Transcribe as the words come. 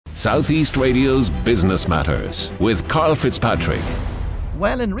Southeast Radio's Business Matters with Karl Fitzpatrick.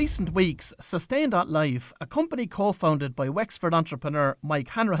 Well, in recent weeks, Sustain.live, a company co-founded by Wexford entrepreneur Mike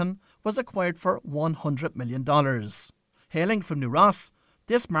Hanrahan, was acquired for $100 million. Hailing from New Ross,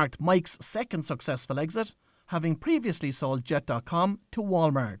 this marked Mike's second successful exit, having previously sold Jet.com to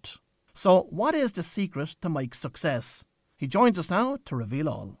Walmart. So, what is the secret to Mike's success? He joins us now to reveal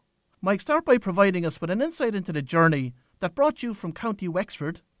all. Mike, start by providing us with an insight into the journey that brought you from County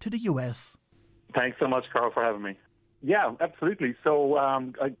Wexford to the US. Thanks so much, Karl, for having me. Yeah, absolutely. So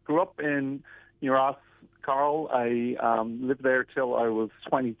I grew up in New Ross, Karl. I lived there till I was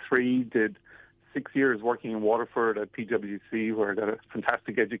 23, did 6 years working in Waterford at PwC, where I got a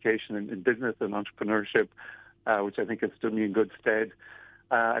fantastic education in business and entrepreneurship, which I think has stood me in good stead.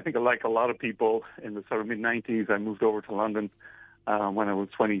 I think like a lot of people in the sort of mid-90s, I moved over to London when I was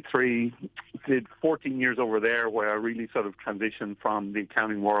 23, did 14 years over there where I really sort of transitioned from the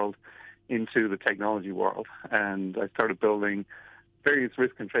accounting world into the technology world. And I started building various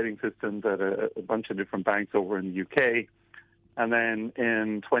risk and trading systems at a bunch of different banks over in the UK. And then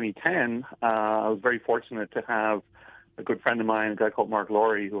in 2010, I was very fortunate to have a good friend of mine, a guy called Mark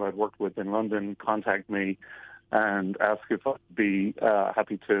Laurie, who I'd worked with in London, contact me and ask if I'd be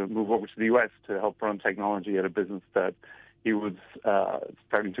happy to move over to the US to help run technology at a business that he was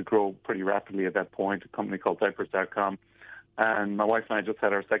starting to grow pretty rapidly at that point, a company called diapers.com. And my wife and I just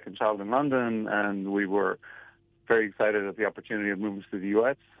had our second child in London, and we were very excited at the opportunity of moving to the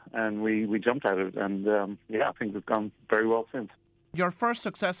US, and we jumped at it. And things have gone very well since. Your first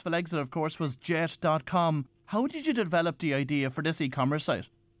successful exit, of course, was Jet.com. How did you develop the idea for this e-commerce site?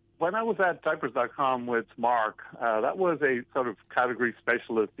 When I was at diapers.com with Mark, that was a sort of category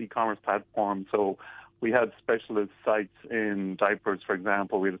specialist e-commerce platform. So we had specialist sites in diapers, for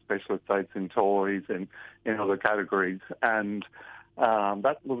example. We had specialist sites in toys and in other categories. And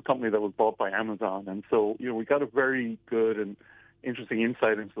that was a company that was bought by Amazon. And so, we got a very good and interesting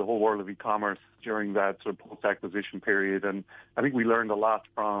insight into the whole world of e-commerce during that sort of post-acquisition period. And I think we learned a lot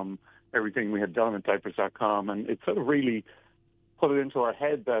from everything we had done at diapers.com. And it sort of really put it into our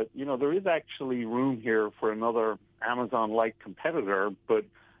head that, there is actually room here for another Amazon-like competitor, but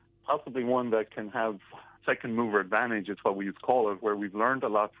possibly one that can have second mover advantage is what we used to call it, where we've learned a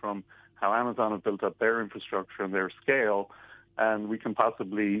lot from how Amazon have built up their infrastructure and their scale, and we can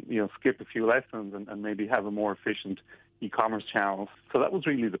possibly, skip a few lessons and maybe have a more efficient e-commerce channel. So that was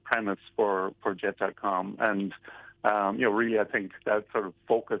really the premise for Jet.com. And, really I think that sort of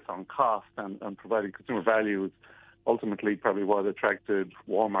focus on cost and providing consumer value is ultimately probably what attracted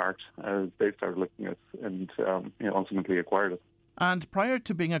Walmart as they started looking at us and, ultimately acquired us. And prior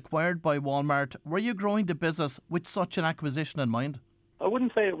to being acquired by Walmart, were you growing the business with such an acquisition in mind? I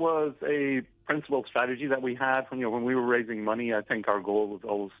wouldn't say it was a principal strategy that we had. When we were raising money, I think our goal was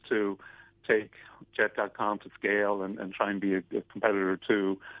always to take Jet.com to scale and try and be a competitor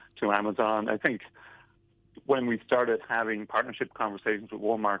to Amazon. I think when we started having partnership conversations with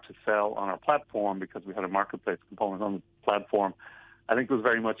Walmart to sell on our platform, because we had a marketplace component on the platform, I think it was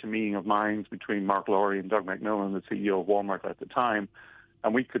very much a meeting of minds between Mark Laurie and Doug McMillan, the CEO of Walmart at the time.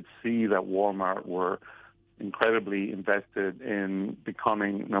 And we could see that Walmart were incredibly invested in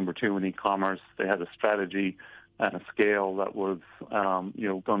becoming number two in e-commerce. They had a strategy and a scale that was, going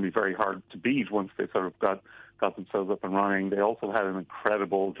to be very hard to beat once they sort of got themselves up and running. They also had an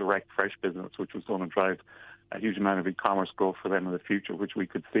incredible direct fresh business, which was going to drive a huge amount of e-commerce growth for them in the future, which we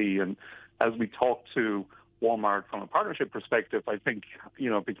could see. And as we talked to Walmart from a partnership perspective, I think,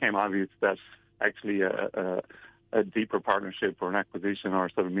 it became obvious that actually a deeper partnership or an acquisition or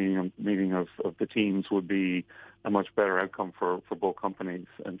sort of meeting of the teams would be a much better outcome for both companies.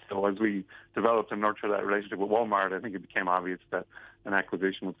 And so as we developed and nurtured that relationship with Walmart, I think it became obvious that an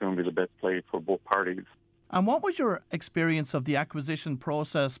acquisition was going to be the best play for both parties. And what was your experience of the acquisition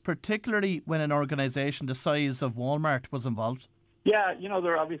process, particularly when an organisation the size of Walmart was involved? Yeah,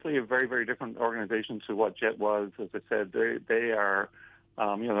 they're obviously a very, very different organization to what Jet was. As I said, they are,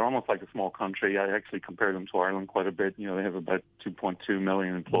 they're almost like a small country. I actually compare them to Ireland quite a bit. They have about 2.2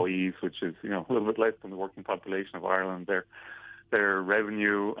 million employees, which is, a little bit less than the working population of Ireland. Their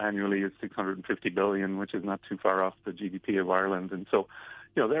revenue annually is 650 billion, which is not too far off the GDP of Ireland. And so,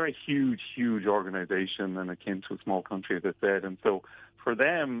 they're a huge, huge organization and akin to a small country, as I said. And so for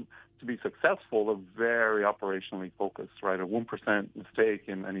them to be successful, they're very operationally focused, right? A 1% mistake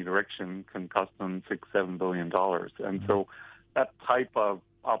in any direction can cost them $6-7 billion. And so that type of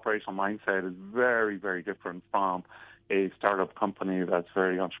operational mindset is very, very different from a startup company that's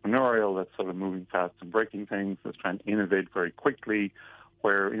very entrepreneurial, that's sort of moving fast and breaking things, that's trying to innovate very quickly,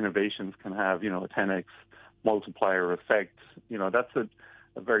 where innovations can have, a 10x multiplier effect. That's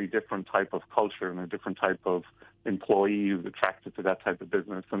a very different type of culture and a different type of employee who's attracted to that type of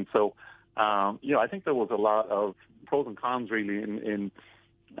business. And so, I think there was a lot of pros and cons really in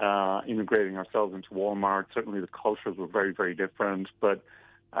integrating ourselves into Walmart. Certainly the cultures were very, very different, but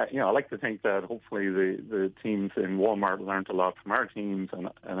I like to think that hopefully the teams in Walmart learned a lot from our teams, and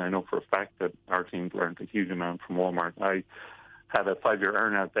I know for a fact that our teams learned a huge amount from Walmart. I had a 5-year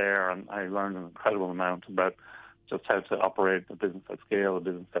earn-out there, and I learned an incredible amount about just how to operate a business at scale, a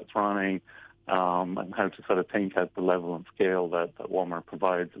business that's running, and how to sort of think at the level and scale that Walmart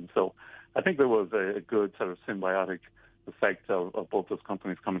provides. And so I think there was a good sort of symbiotic effect of both those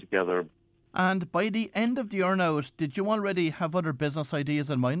companies coming together. And by the end of the earn-out, did you already have other business ideas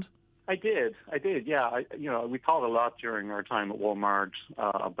in mind? I did, yeah. We thought a lot during our time at Walmart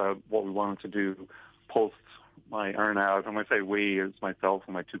about what we wanted to do post my earn-out. And when I say we, it's myself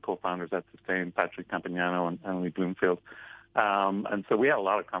and my 2 co-founders at Sustain, Patrick Campagnano and Emily Bloomfield. And so we had a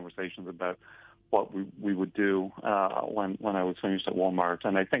lot of conversations about what we would do when I was finished at Walmart.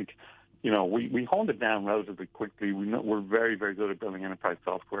 And I think, we honed it down relatively quickly. We're very, very good at building enterprise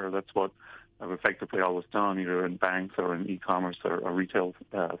software. That's what I've effectively always done, either in banks or in e-commerce or a retail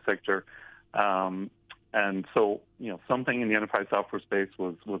sector. And so, something in the enterprise software space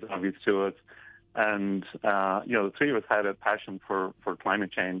was obvious to us. And, the 3 of us had a passion for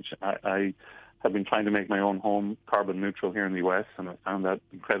climate change. I have been trying to make my own home carbon neutral here in the U.S., and I found that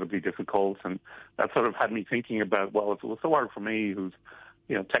incredibly difficult. And that sort of had me thinking about, well, if it was so hard for me, who's,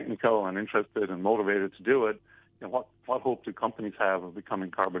 technical and interested and motivated to do it, what hope do companies have of becoming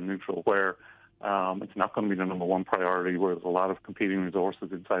carbon neutral, where it's not going to be the number one priority, where there's a lot of competing resources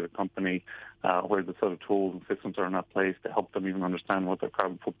inside a company, where the sort of tools and systems are not placed to help them even understand what their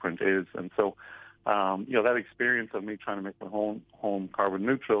carbon footprint is. And so, that experience of me trying to make my home carbon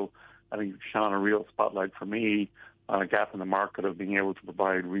neutral, I think shone a real spotlight for me on a gap in the market of being able to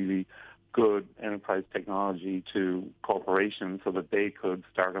provide really good enterprise technology to corporations so that they could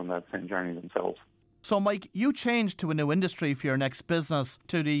start on that same journey themselves. So, Mike, you changed to a new industry for your next business,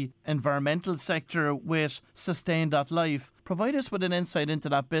 to the environmental sector with Sustain.life. Provide us with an insight into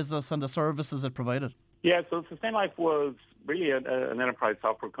that business and the services it provided. Yeah, so Sustain Life was really an enterprise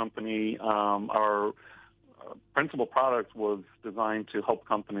software company. Our principal product was designed to help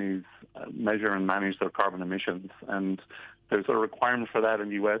companies measure and manage their carbon emissions. And the sort of requirement for that in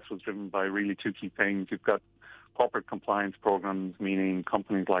the U.S. was driven by really 2 key things. You've got corporate compliance programs, meaning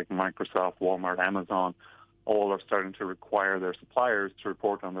companies like Microsoft, Walmart, Amazon, all are starting to require their suppliers to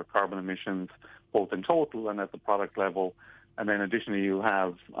report on their carbon emissions, both in total and at the product level. And then additionally, you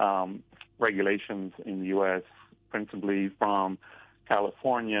have regulations in the U.S., principally from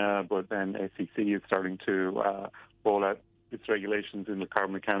California, but then SEC is starting to roll out its regulations in the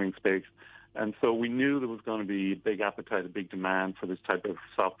carbon accounting space. And so we knew there was going to be a big appetite, a big demand for this type of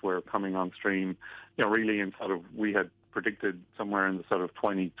software coming on stream, really in sort of, we had predicted somewhere in the sort of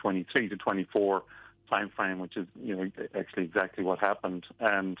 2023 to 24 timeframe, which is, actually exactly what happened.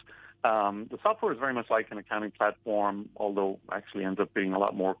 And the software is very much like an accounting platform, although actually ends up being a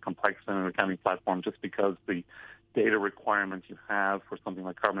lot more complex than an accounting platform, just because the data requirements you have for something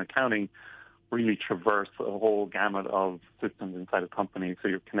like carbon accounting really traverse a whole gamut of systems inside a company. So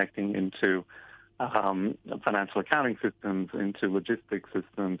you're connecting into financial accounting systems, into logistics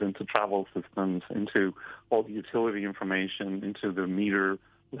systems, into travel systems, into all the utility information, into the meter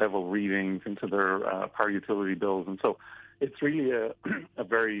level readings, into their power utility bills. And so it's really a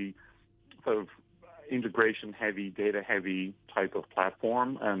very sort of integration-heavy, data-heavy type of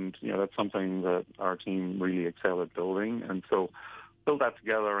platform. And, that's something that our team really excel at building. And so build that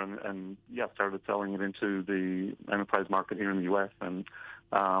together and started selling it into the enterprise market here in the U.S. And,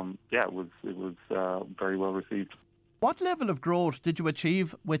 it was very well received. What level of growth did you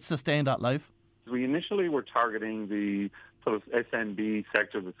achieve with Sustain.life? We initially were targeting the sort of SMB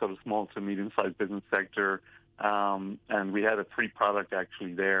sector, the sort of small to medium-sized business sector. And we had a 3 product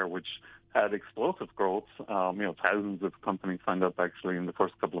actually there, which had explosive growth. Thousands of companies signed up actually in the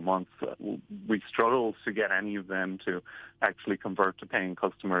first couple of months. We struggled to get any of them to actually convert to paying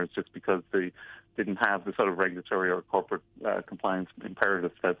customers just because they didn't have the sort of regulatory or corporate compliance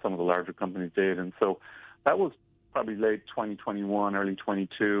imperatives that some of the larger companies did. And so that was probably late 2021, early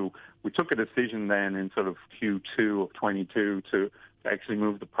 22. We took a decision then in sort of Q2 of 22 to actually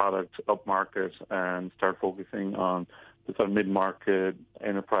move the product up market and start focusing on the sort of mid-market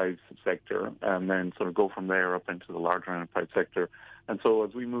enterprise sector, and then sort of go from there up into the larger enterprise sector. And so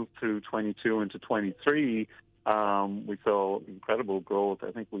as we moved through 22 into 23, we saw incredible growth.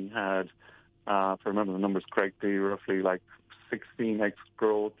 I think we had, if I remember the numbers correctly, roughly like 16x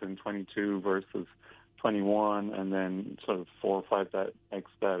growth in 22 versus 21, and then sort of 4 or 5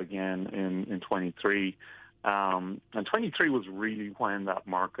 x that again in 23. And 23 was really when that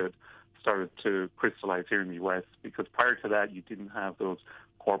market started to crystallize here in the U.S., because prior to that, you didn't have those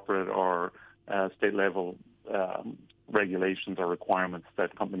corporate or state-level regulations or requirements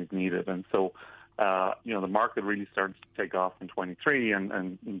that companies needed. And so, the market really started to take off in 23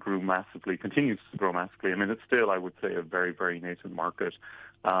 and grew massively, continues to grow massively. I mean, it's still, I would say, a very, very nascent market.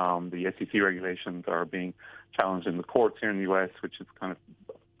 The SEC regulations are being challenged in the courts here in the U.S., which has kind of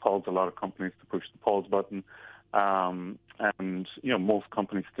caused a lot of companies to push the pause button. And most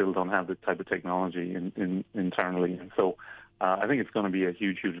companies still don't have this type of technology internally. And so I think it's going to be a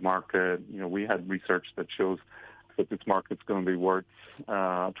huge, huge market. We had research that shows that this market's going to be worth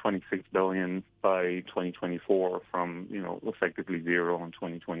 $26 billion by 2024 from, effectively zero in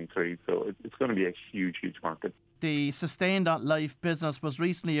 2023. So it's going to be a huge, huge market. The Sustain.Life business was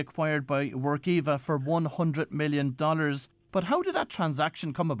recently acquired by Workiva for $100 million. But how did that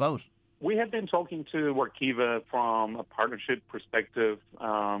transaction come about? We had been talking to Workiva from a partnership perspective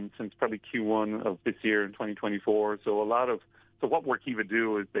since probably Q1 of this year in 2024. So what Workiva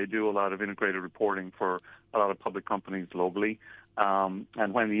do is they do a lot of integrated reporting for a lot of public companies globally.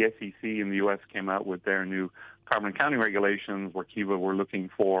 And when the SEC in the U.S. came out with their new carbon accounting regulations, Workiva were looking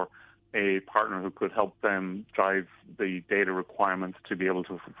for a partner who could help them drive the data requirements to be able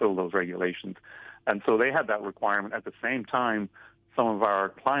to fulfill those regulations. And so they had that requirement. At the same time, some of our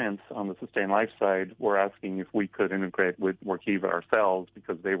clients on the Sustain Life side were asking if we could integrate with Workiva ourselves,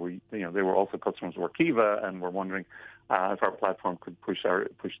 because they were also customers of Workiva and were wondering if our platform could push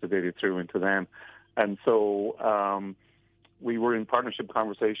the data through into them. And so we were in partnership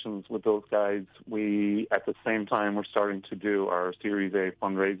conversations with those guys. We, at the same time, were starting to do our Series A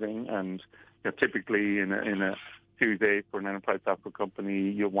fundraising. And typically in a Series A for an enterprise software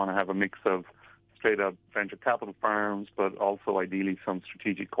company, you'll want to have a mix of straight-up venture capital firms, but also ideally some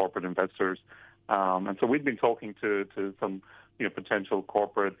strategic corporate investors. And so we've been talking to some potential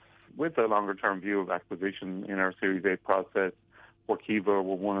corporates with a longer-term view of acquisition in our Series A process. Workiva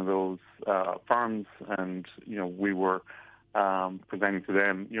were one of those firms, and we were presenting to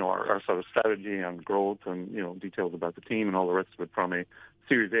them our sort of strategy and growth and details about the team and all the rest of it from a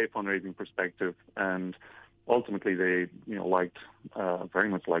Series A fundraising perspective. And ultimately, they very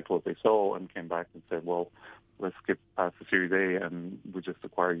much liked what they saw and came back and said, well, let's skip past the Series A and we'll just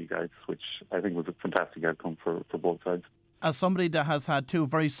acquire you guys, which I think was a fantastic outcome for both sides. As somebody that has had 2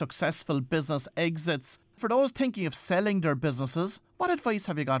 very successful business exits, for those thinking of selling their businesses, what advice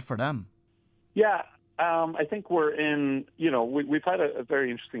have you got for them? Yeah, I think we're in, we've had a very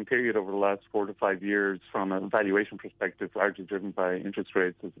interesting period over the last 4 to 5 years from a valuation perspective, largely driven by interest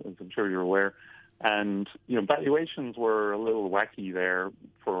rates, as I'm sure you're aware. And, valuations were a little wacky there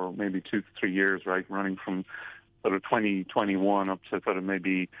for maybe 2 to 3 years, right, running from sort of 2021 up to sort of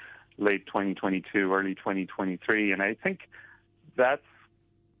maybe late 2022, early 2023. And I think that's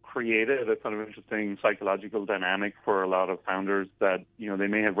created a sort of interesting psychological dynamic for a lot of founders that, they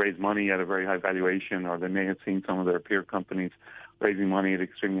may have raised money at a very high valuation, or they may have seen some of their peer companies raising money at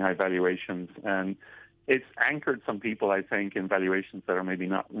extremely high valuations. And it's anchored some people, I think, in valuations that are maybe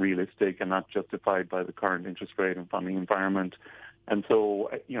not realistic and not justified by the current interest rate and funding environment. And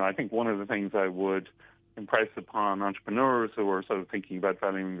so, I think one of the things I would impress upon entrepreneurs who are sort of thinking about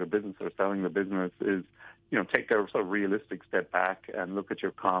valuing the business or selling the business is, take a sort of realistic step back and look at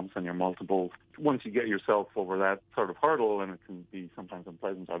your comps and your multiples. Once you get yourself over that sort of hurdle, and it can be sometimes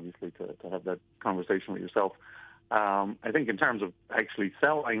unpleasant, obviously, to have that conversation with yourself. I think in terms of actually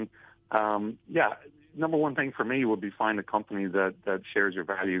selling, number one thing for me would be find a company that shares your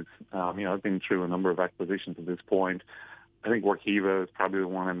values. I've been through a number of acquisitions at this point. I think Workiva is probably the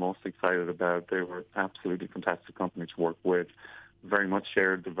one I'm most excited about. They were absolutely fantastic company to work with, very much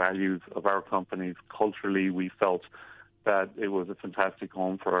shared the values of our companies. Culturally, we felt that it was a fantastic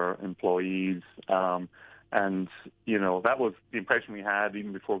home for our employees. And that was the impression we had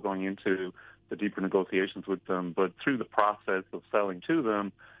even before going into the deeper negotiations with them. But through the process of selling to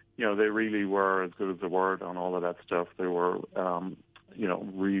them, they really were as good as the word on all of that stuff. They were,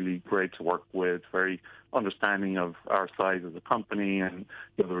 really great to work with, very understanding of our size as a company and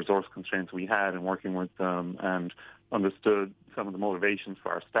the resource constraints we had in working with them, and understood some of the motivations for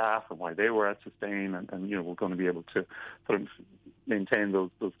our staff and why they were at Sustain. And we're going to be able to sort of maintain those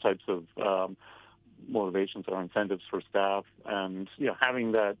types of motivations or incentives for staff. And,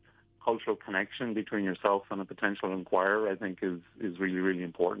 having that cultural connection between yourself and a potential inquirer, I think is really, really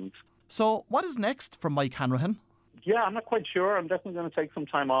important. So what is next for Mike Hanrahan? Yeah, I'm not quite sure. I'm definitely going to take some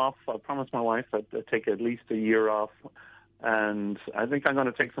time off. I promised my wife I'd take at least a year off And I think I'm going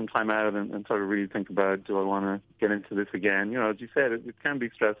to take some time out and sort of really think about, do I want to get into this again? As you said, it can be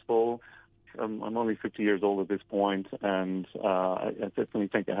stressful. I'm only 50 years old at this point, and I definitely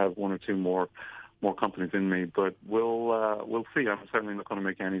think I have one or two more companies in me. But we'll see. I'm certainly not going to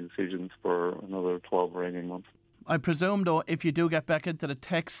make any decisions for another 12 or 18 months. I presume, though, if you do get back into the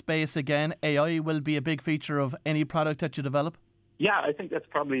tech space again, AI will be a big feature of any product that you develop? Yeah, I think that's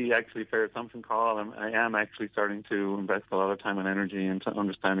probably actually a fair assumption, Carl. I am actually starting to invest a lot of time and energy into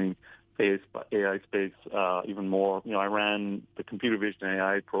understanding the AI space even more. I ran the computer vision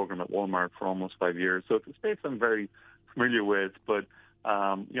AI program at Walmart for almost 5 years. So it's a space I'm very familiar with, but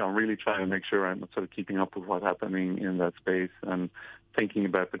I'm really trying to make sure I'm sort of keeping up with what's happening in that space and thinking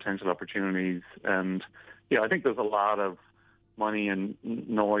about potential opportunities. And, I think there's a lot of money and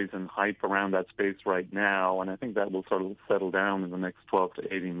noise and hype around that space right now, and I think that will sort of settle down in the next 12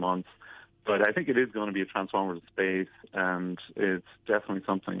 to 18 months. But I think it is going to be a transformative space, and it's definitely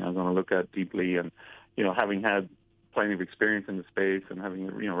something I'm going to look at deeply. And, having had plenty of experience in the space and having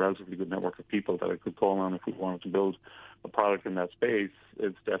a relatively good network of people that I could call on if we wanted to build a product in that space,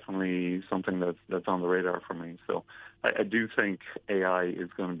 it's definitely something that's on the radar for me. So I do think AI is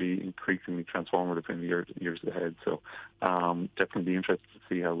going to be increasingly transformative in the years ahead. So definitely be interested to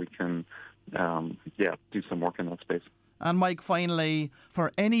see how we can do some work in that space. And Mike, finally,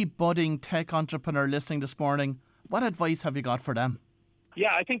 for any budding tech entrepreneur listening this morning, what advice have you got for them?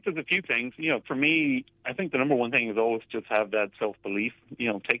 Yeah, I think there's a few things. For me, I think the number one thing is always just have that self-belief.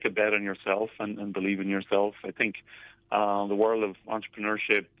 Take a bet on yourself and believe in yourself. I think the world of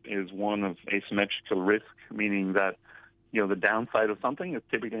entrepreneurship is one of asymmetrical risk, meaning that, the downside of something is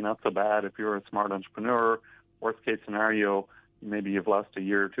typically not so bad if you're a smart entrepreneur. Worst case scenario, maybe you've lost a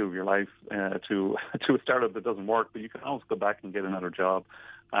year or two of your life to a startup that doesn't work, but you can always go back and get another job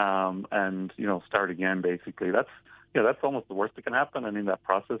and start again, basically. That's almost the worst that can happen. And in that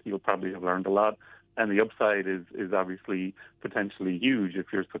process, you'll probably have learned a lot. And the upside is obviously potentially huge if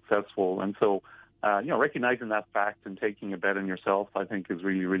you're successful. And so, recognizing that fact and taking a bet on yourself, I think, is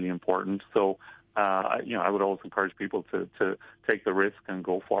really, really important. So, I would always encourage people to take the risk and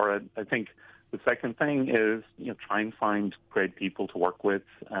go for it. I think the second thing is, try and find great people to work with.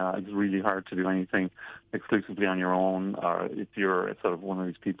 It's really hard to do anything exclusively on your own. If you're sort of one of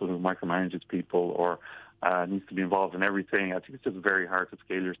these people who micromanages people or needs to be involved in everything, I think it's just very hard to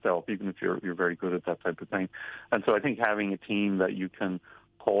scale yourself, even if you're very good at that type of thing. And so I think having a team that you can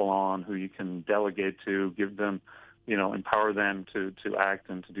call on, who you can delegate to, give them, empower them to act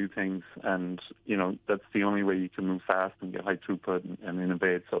and to do things. And, that's the only way you can move fast and get high throughput and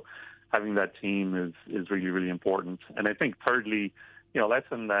innovate. So having that team is really, really important. And I think thirdly, a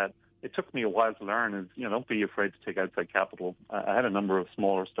lesson that it took me a while to learn is, don't be afraid to take outside capital. I had a number of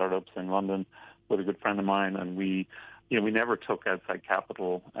smaller startups in London with a good friend of mine, and we never took outside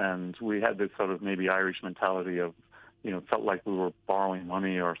capital. And we had this sort of maybe Irish mentality of, felt like we were borrowing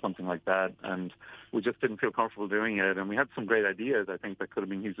money or something like that. And we just didn't feel comfortable doing it. And we had some great ideas, I think, that could have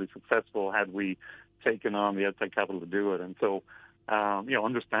been hugely successful had we taken on the outside capital to do it. And so,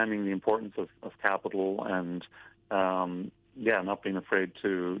 understanding the importance of capital and, not being afraid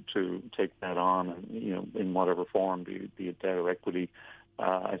to take that on, and, in whatever form, be it debt or equity,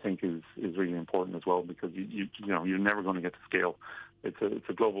 I think is really important as well, because you're never going to get to scale. It's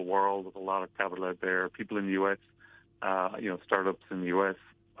a global world with a lot of capital out there. People in the U.S., startups in the U.S.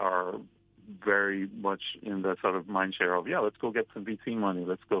 are very much in the sort of mind share of, let's go get some VC money,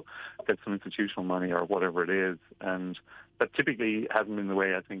 let's go get some institutional money or whatever it is. And that typically hasn't been the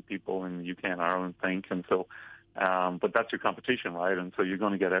way I think people in the UK and Ireland think. And so, but that's your competition, right? And so you're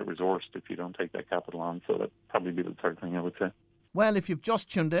going to get out-resourced if you don't take that capital on. So that'd probably be the third thing I would say. Well, if you've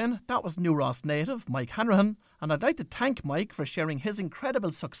just tuned in, that was New Ross native Mike Hanrahan, and I'd like to thank Mike for sharing his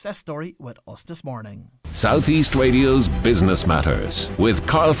incredible success story with us this morning. Southeast Radio's Business Matters with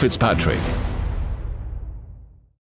Karl Fitzpatrick.